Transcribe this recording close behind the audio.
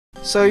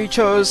So you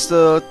chose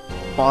the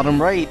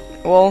bottom right.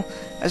 Well,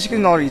 as you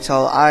can already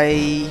tell,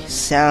 I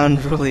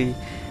sound really...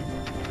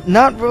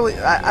 Not really...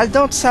 I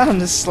don't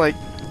sound this, like,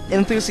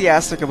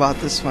 enthusiastic about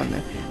this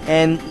one.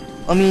 And,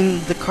 I mean,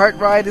 the cart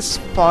ride is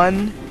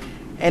fun,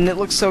 and it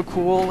looks so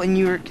cool, and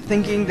you're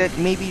thinking that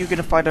maybe you're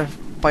gonna fight a...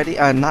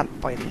 not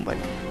fighting, but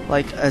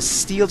like a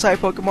steel-type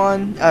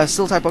Pokemon,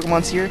 steel-type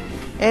Pokemon's here,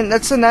 and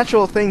that's a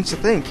natural thing to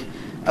think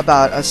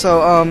about.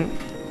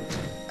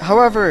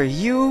 However,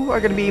 you are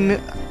gonna be...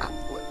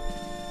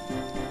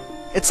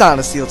 It's not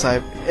a steel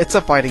type, it's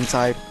a fighting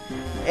type.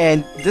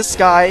 And this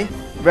guy,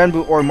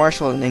 Renbu, or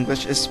Marshall in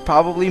English, is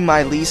probably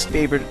my least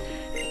favorite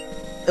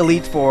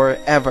Elite Four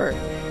ever.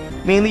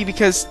 Mainly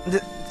because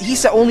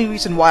he's the only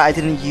reason why I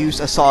didn't use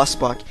a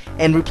Sawsbuck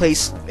and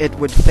replace it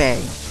with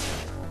Fang.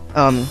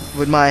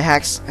 With my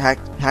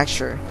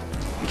Haxture.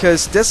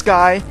 Because this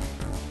guy,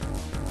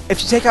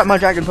 if you take out my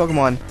Dragon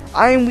Pokemon,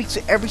 I am weak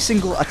to every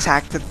single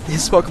attack that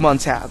his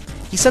Pokemons have.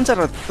 He sends out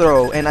a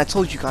throw, and I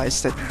told you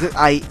guys that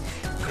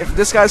if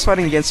this guy's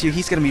fighting against you,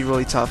 he's gonna be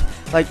really tough.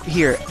 Like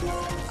here,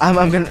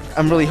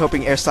 I'm really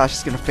hoping Air Slash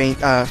is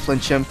gonna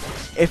flinch him.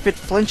 If he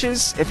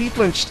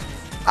flinched,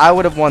 I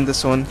would have won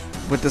this one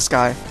with this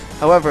guy.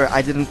 However,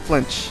 I didn't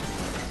flinch,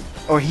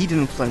 or he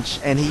didn't flinch,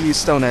 and he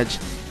used Stone Edge.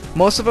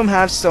 Most of them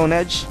have Stone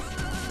Edge,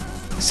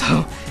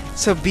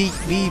 so be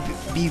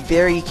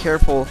very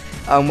careful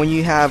when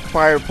you have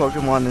Fire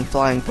Pokemon and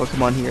Flying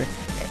Pokemon here.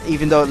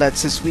 Even though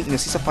that's his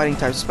weakness, he's a fighting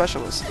type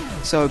specialist.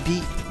 So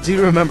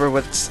do remember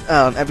what's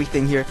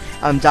everything here.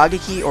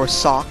 Dageki or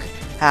Sock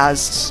has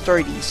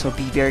Sturdy, so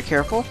be very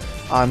careful.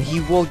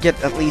 He will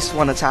get at least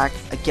one attack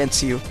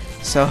against you.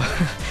 So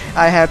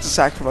I had to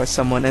sacrifice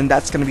someone, and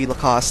that's gonna be the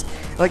cost.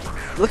 Like,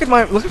 look at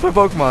my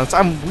Pokemon.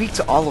 I'm weak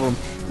to all of them.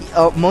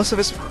 Most of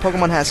his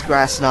Pokemon has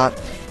Grass Knot.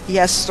 He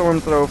has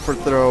Storm Throw for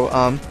throw,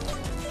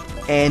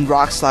 and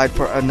Rock Slide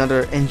for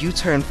another, and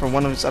U-Turn for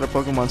one of his other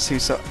Pokemon too.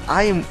 So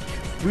I am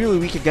really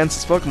weak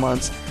against his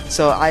Pokemons.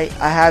 So I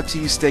had to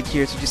use Dig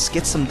here to just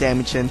get some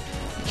damage in,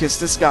 because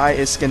this guy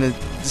is gonna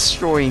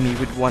destroy me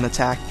with one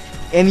attack.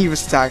 Any of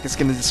his attack is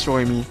gonna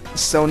destroy me.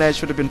 Stone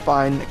Edge would have been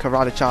fine.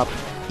 Karate Chop.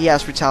 He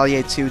has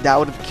Retaliate too. That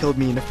would have killed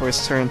me in the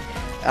first turn.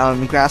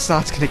 Grass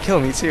Knot's gonna kill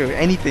me too.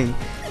 Anything,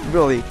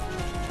 really.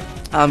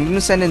 I'm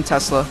gonna send in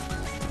Tesla.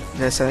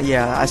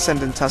 Yeah, I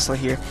send in Tesla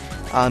here.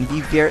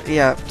 Be very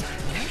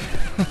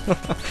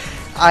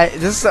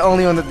this is the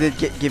only one that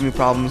did give me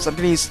problems. I'm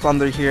gonna use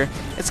Thunder here.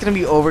 It's gonna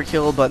be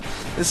overkill, but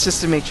it's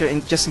just to make sure,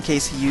 just in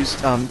case he used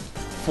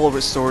full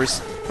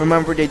restores.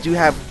 Remember, they do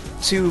have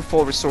 2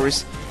 full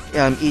restores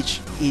each.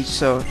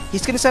 So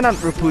he's gonna send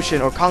out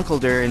Repulsion or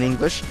Conkeldurr in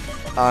English.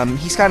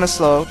 He's kind of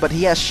slow, but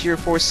he has Sheer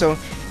Force. So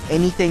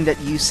anything that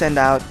you send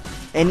out,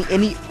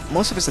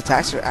 most of his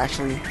attacks are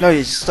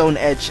actually Stone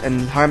Edge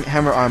and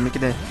Hammer Arm are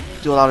gonna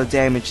do a lot of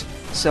damage.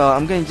 So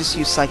I'm gonna just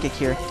use Psychic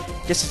here,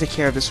 just to take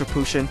care of this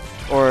Repulsion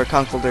or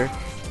Conkeldurr.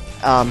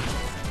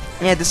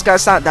 Yeah, this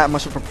guy's not that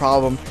much of a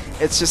problem.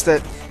 It's just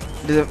that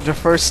the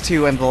first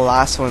 2 and the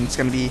last one's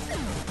gonna be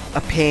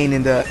a pain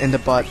in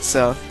the butt.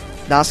 So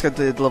Nazca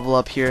did level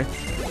up here.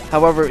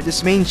 However,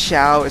 this main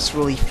Xiao is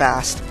really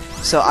fast,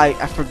 so I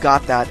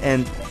forgot that,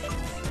 and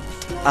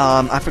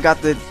I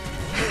forgot that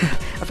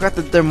I forgot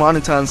that their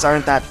Monotons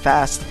aren't that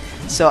fast.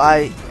 So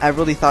I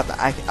really thought that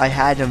I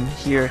had him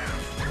here.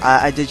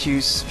 I did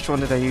use, which one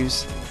did I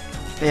use?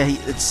 Yeah,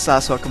 it's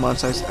Pokemon,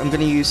 so I'm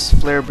gonna use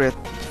Flare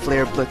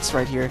Blitz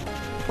right here.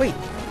 Wait,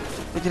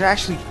 did I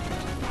actually...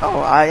 Oh,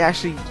 I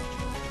actually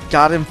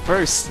got him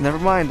first. Never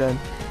mind then.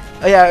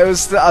 Oh yeah, it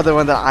was the other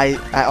one that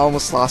I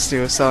almost lost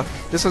to. So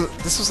this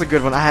was a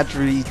good one. I had to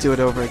redo it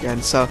over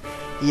again. So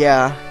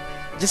yeah,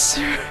 just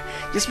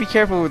be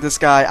careful with this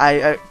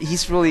guy.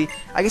 He's really...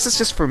 I guess it's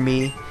just for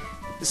me.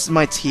 This is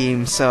my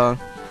team, so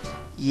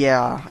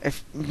yeah.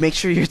 Make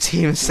sure your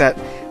team is set.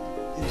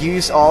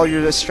 Use all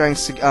your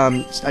strengths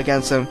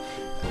against him.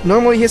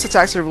 Normally his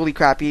attacks are really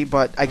crappy,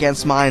 but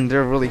against mine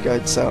they're really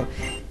good. So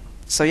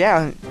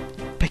yeah,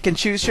 pick and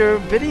choose your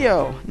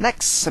video.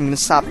 Next, I'm gonna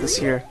stop this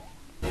here.